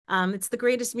It's the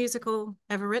greatest musical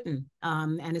ever written,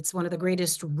 and it's one of the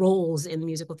greatest roles in the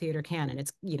musical theater canon.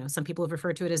 It's, you know, some people have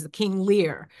referred to it as the King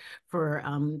Lear for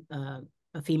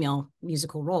a female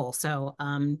musical role. So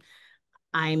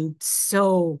I'm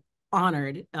so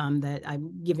honored that I've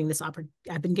been given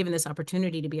this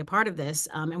opportunity to be a part of this,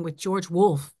 and with George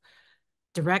Wolfe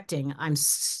directing, I'm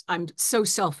so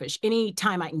selfish.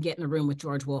 Anytime I can get in the room with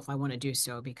George Wolfe, I want to do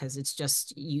so, because it's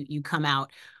just you come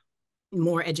out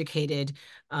more educated,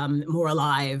 more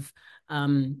alive.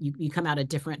 You come out a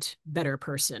different, better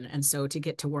person. And so to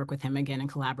get to work with him again and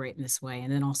collaborate in this way,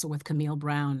 and then also with Camille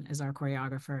Brown as our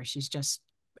choreographer, she's just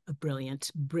a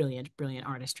brilliant, brilliant, brilliant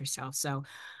artist herself. So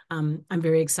I'm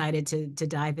very excited to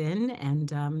dive in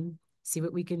and see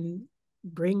what we can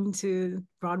bring to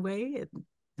Broadway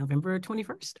November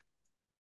 21st.